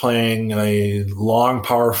that's playing a long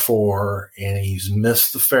par 4 and he's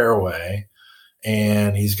missed the fairway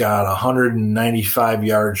and he's got a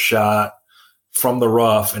 195-yard shot from the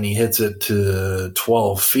rough and he hits it to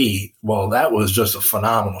 12 feet. Well, that was just a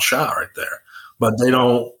phenomenal shot right there. But they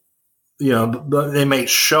don't, they may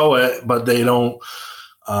show it, but they don't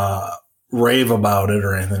rave about it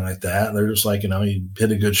or anything like that. They're just like, he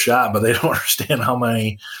hit a good shot, but they don't understand how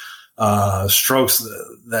many strokes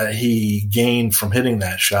that he gained from hitting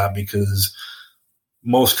that shot, because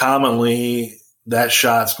most commonly that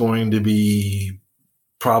shot's going to be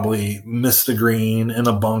probably miss the green in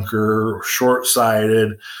a bunker,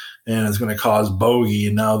 short-sighted, and it's going to cause bogey.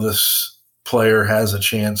 And now this player has a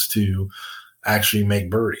chance to actually make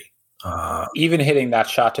birdie. Even hitting that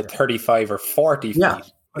shot to 35 or 40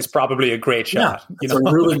 feet is probably a great shot. Yeah, it's a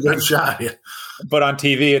really good shot. Yeah. But on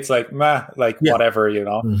TV, it's like, whatever,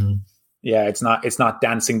 Mm-hmm. Yeah, it's not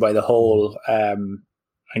dancing by the hole and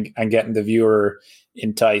getting the viewer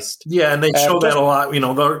enticed. Yeah, and they show that a lot. You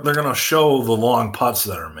know, they're going to show the long putts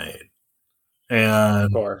that are made, and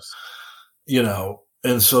of course, you know,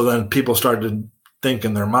 and so then people start to think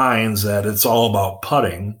in their minds that it's all about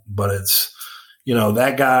putting, but it's, you know,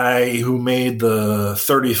 that guy who made the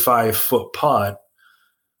 35-foot putt,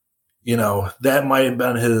 you know, that might have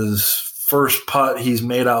been his first putt he's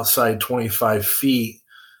made outside 25 feet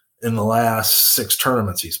in the last 6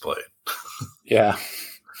 tournaments he's played. Yeah.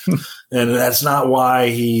 And that's not why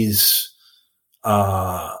he's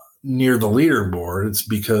near the leaderboard. It's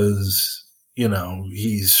because, you know,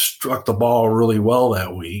 he's struck the ball really well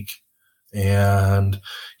that week, and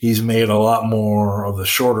he's made a lot more of the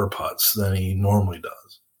shorter putts than he normally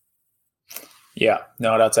does. Yeah,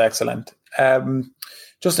 no, that's excellent.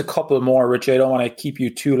 Just a couple more, Richie. I don't want to keep you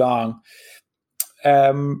too long.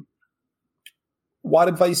 What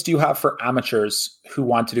advice do you have for amateurs who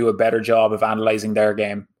want to do a better job of analyzing their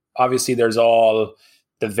game? Obviously, there's all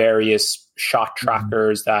the various shot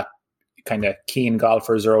trackers that kind of keen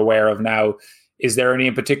golfers are aware of now. Is there any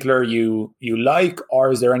in particular you like,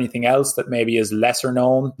 or is there anything else that maybe is lesser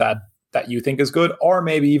known that you think is good, or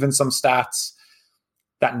maybe even some stats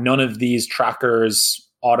that none of these trackers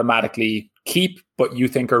automatically keep, but you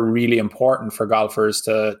think are really important for golfers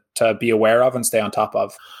to be aware of and stay on top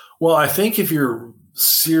of? Well, I think if you're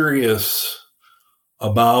serious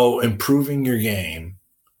about improving your game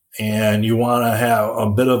and you want to have a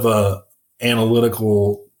bit of a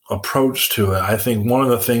analytical approach to it, I think one of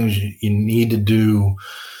the things you need to do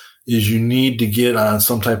is you need to get on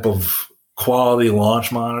some type of quality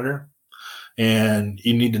launch monitor, and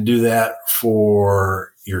you need to do that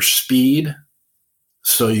for your speed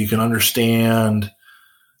so you can understand,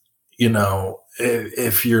 you know,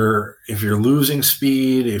 if you're losing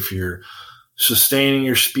speed, if you're sustaining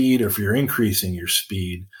your speed, if you're increasing your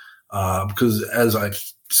speed, because as I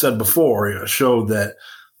said before, it showed that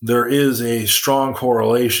there is a strong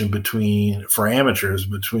correlation for amateurs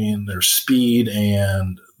between their speed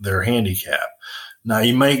and their handicap. Now,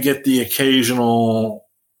 you might get the occasional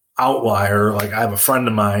outlier. Like, I have a friend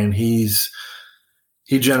of mine, he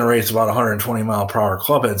generates about 120 mile per hour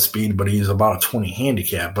clubhead speed, but he's about a 20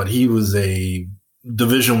 handicap. But he was a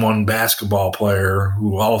Division I basketball player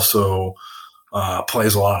who also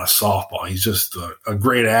plays a lot of softball. He's just a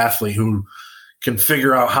great athlete who can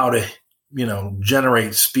figure out how to, you know,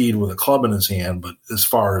 generate speed with a club in his hand. But as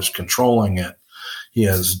far as controlling it, he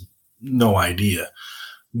has no idea.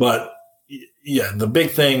 But yeah, the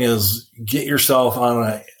big thing is get yourself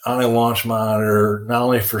on a launch monitor, not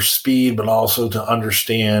only for speed, but also to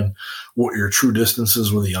understand what your true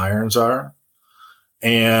distances with the irons are.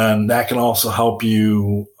 And that can also help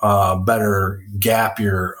you better gap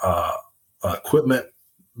your equipment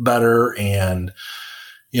better. And,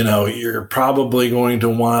 you know, you're probably going to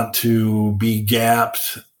want to be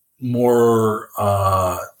gapped more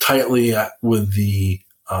tightly with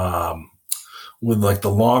like the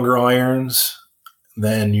longer irons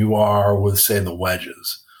than you are with, say, the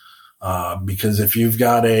wedges. Because if you've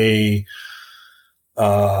got a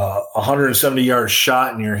 170-yard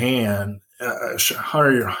shot in your hand,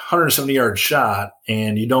 170-yard shot,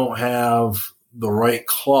 and you don't have the right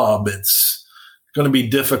club, it's going to be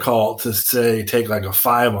difficult to, say, take like a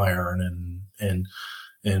 5-iron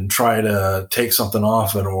and try to take something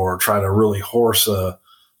off it, or try to really horse a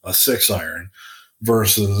 6-iron,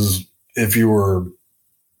 versus if you were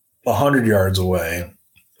 100 yards away,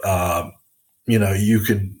 you know, you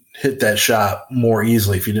could hit that shot more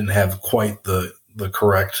easily if you didn't have quite the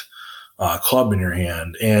correct club in your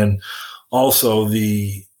hand. And also,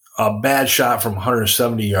 a bad shot from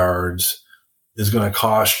 170 yards is going to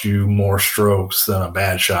cost you more strokes than a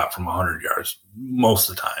bad shot from 100 yards most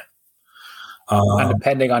of the time. And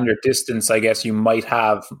depending on your distance, I guess you might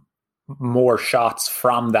have more shots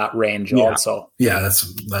from that range also. Yeah,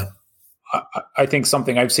 that's that. I think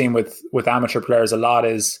something I've seen with amateur players a lot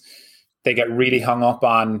is they get really hung up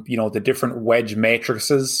on, you know, the different wedge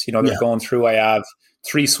matrices. You know, they're going through, I have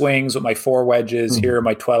 3 swings with my 4 wedges, here are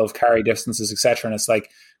my 12 carry distances, etc. And it's like,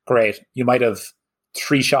 great, you might have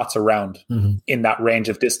 3 shots around in that range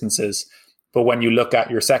of distances. But when you look at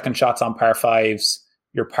your second shots on par 5s,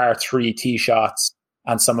 your par 3 tee shots,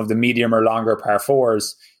 and some of the medium or longer par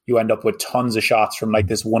 4s, you end up with tons of shots from like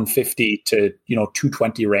this 150 to, you know,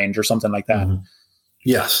 220 range or something like that.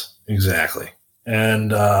 Yes, exactly.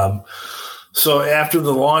 And so after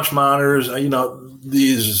the launch monitors, you know,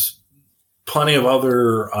 these plenty of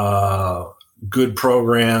other good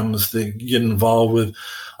programs that you get involved with.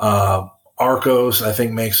 Arccos, I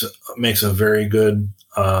think, makes a very good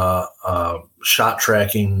shot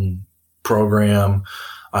tracking program.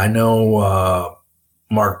 I know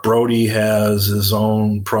Mark Brody has his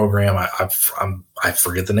own program. I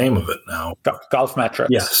forget the name of it now. Golf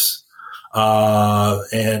Metrics. Yes.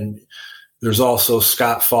 And there's also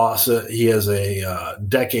Scott Fawcett. He has a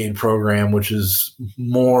decade program, which is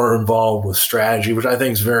more involved with strategy, which I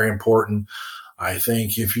think is very important. I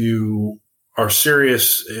think if you are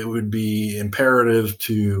serious, it would be imperative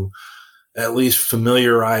to at least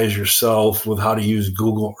familiarize yourself with how to use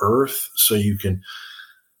Google Earth so you can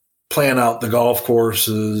plan out the golf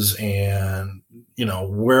courses and,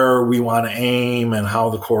 where we want to aim and how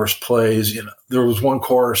the course plays. There was one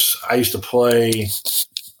course I used to play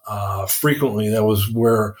frequently that was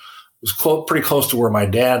pretty close to where my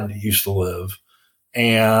dad used to live.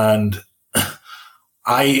 And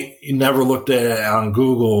I never looked at it on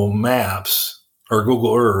Google Maps or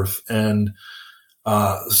Google Earth. And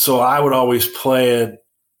so I would always play it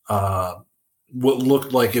what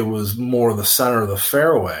looked like it was more the center of the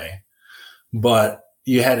fairway, but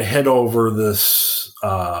you had to hit over this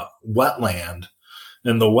wetland.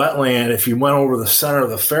 And the wetland, if you went over the center of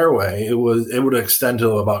the fairway, it would extend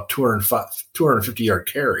to about 250 yard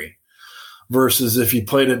carry. Versus if you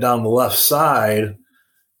played it down the left side,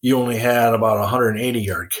 you only had about 180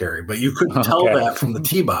 yard carry, but you couldn't tell that from the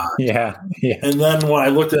tee box. Yeah. And then when I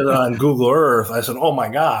looked at it on Google Earth, I said, "Oh my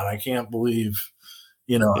God, I can't believe,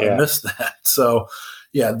 I missed that." So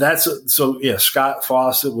Scott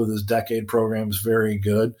Fawcett with his decade program is very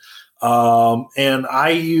good. And I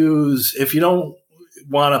use, if you don't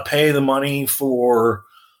want to pay the money for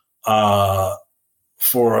a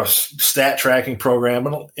stat tracking program,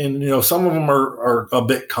 and some of them are a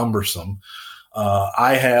bit cumbersome.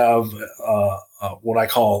 I have what I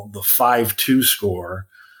call the 5-2 score,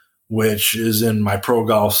 which is in my Pro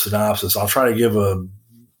Golf Synopsis. I'll try to give a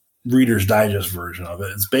Reader's Digest version of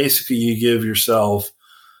it. It's basically you give yourself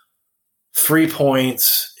 3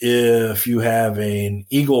 points if you have an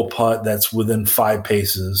eagle putt that's within 5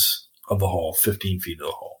 paces of the hole, 15 feet of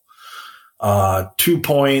the hole. 2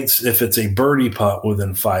 points if it's a birdie putt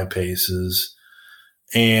within 5 paces.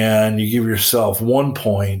 And you give yourself 1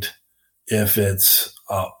 point if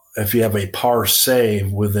you have a par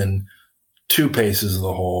save within 2 paces of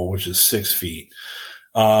the hole, which is 6 feet.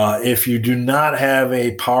 If you do not have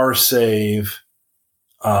a par save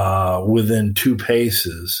within 2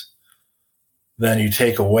 paces, then you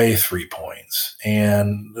take away 3 points.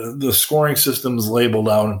 And the scoring system is labeled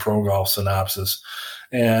out in Pro Golf Synopsis.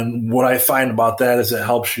 And what I find about that is it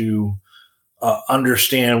helps you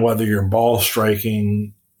understand whether your ball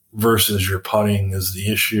striking versus your putting is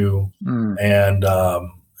the issue. And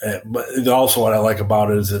but also what I like about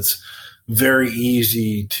it is it's very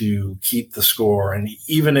easy to keep the score. And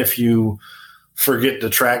even if you forget to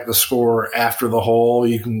track the score after the hole,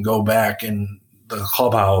 you can go back in the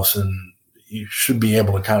clubhouse and you should be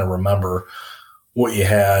able to kind of remember what you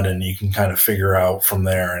had, and you can kind of figure out from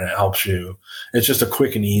there, and it helps you. It's just a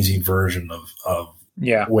quick and easy version of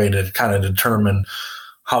way to kind of determine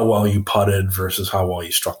how well you putted versus how well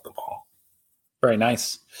you struck the ball. Very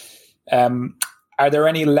nice. Are there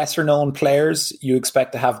any lesser known players you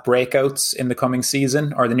expect to have breakouts in the coming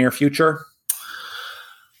season or the near future?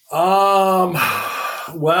 Well,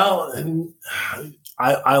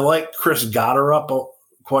 I like Chris Gotterup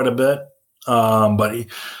quite a bit. But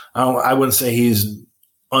I wouldn't say he's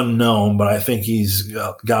unknown, but I think he's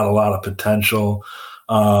got a lot of potential.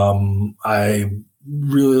 I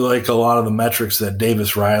really like a lot of the metrics that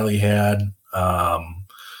Davis Riley had.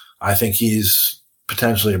 I think he's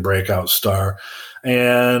potentially a breakout star.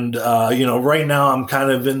 And, right now I'm kind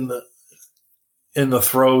of in the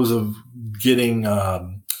throes of getting,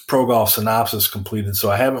 Pro Golf Synopsis completed. So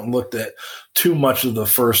I haven't looked at too much of the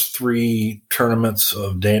first 3 tournaments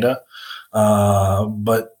of data.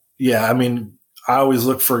 But yeah, I mean, I always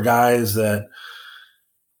look for guys that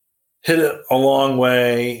hit it a long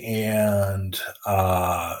way and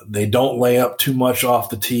they don't lay up too much off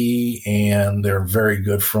the tee, and they're very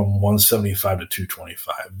good from 175 to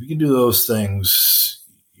 225. If you can do those things,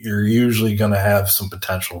 you're usually going to have some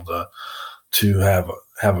potential to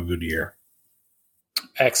have a good year.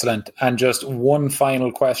 Excellent. And just one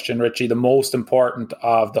final question, Richie, the most important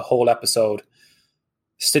of the whole episode.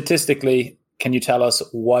 Statistically, can you tell us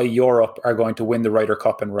why Europe are going to win the Ryder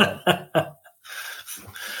Cup in Rome?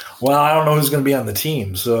 Well, I don't know who's going to be on the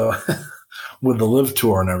team, so with the Live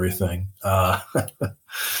Tour and everything. But,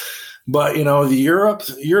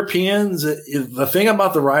 the Europeans, the thing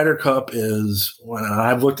about the Ryder Cup is, when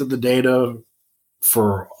I've looked at the data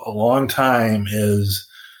for a long time, is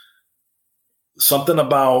something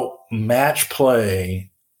about match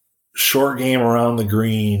play, short game around the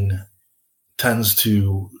green tends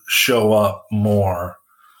to show up more.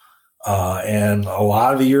 And a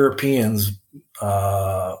lot of the Europeans,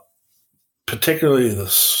 particularly the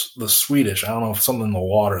Swedish, I don't know if something in the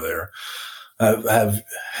water there, have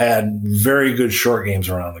had very good short games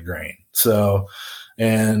around the grain. So,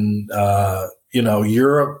 and,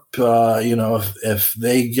 Europe, if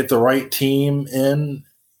they get the right team in,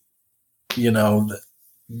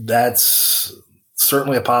 that's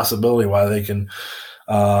certainly a possibility why they can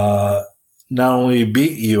not only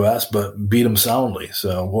beat U.S., but beat them soundly.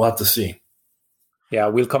 So we'll have to see. Yeah,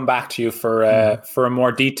 we'll come back to you for a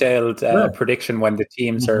more detailed prediction when the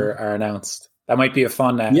teams are announced. That might be a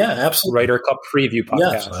fun absolutely. Ryder Cup preview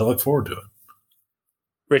podcast. Yes, I look forward to it.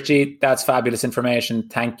 Richie, that's fabulous information.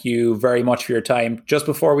 Thank you very much for your time. Just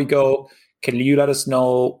before we go, can you let us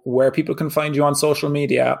know where people can find you on social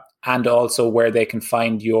media and also where they can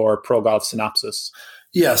find your Pro Golf Synopsis?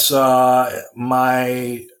 Yes,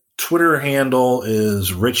 my Twitter handle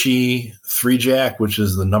is Richie3Jack, which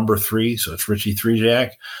is the number 3, so it's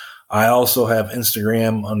Richie3Jack. I also have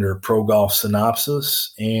Instagram under Pro Golf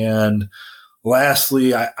Synopsis. And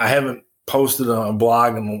lastly, I haven't posted on a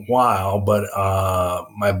blog in a while, but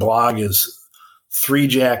my blog is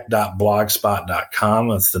 3jack.blogspot.com.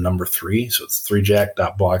 That's the number 3, so it's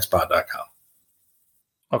 3jack.blogspot.com.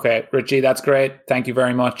 Okay, Richie, that's great. Thank you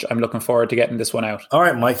very much. I'm looking forward to getting this one out. All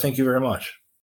right, Mike, thank you very much.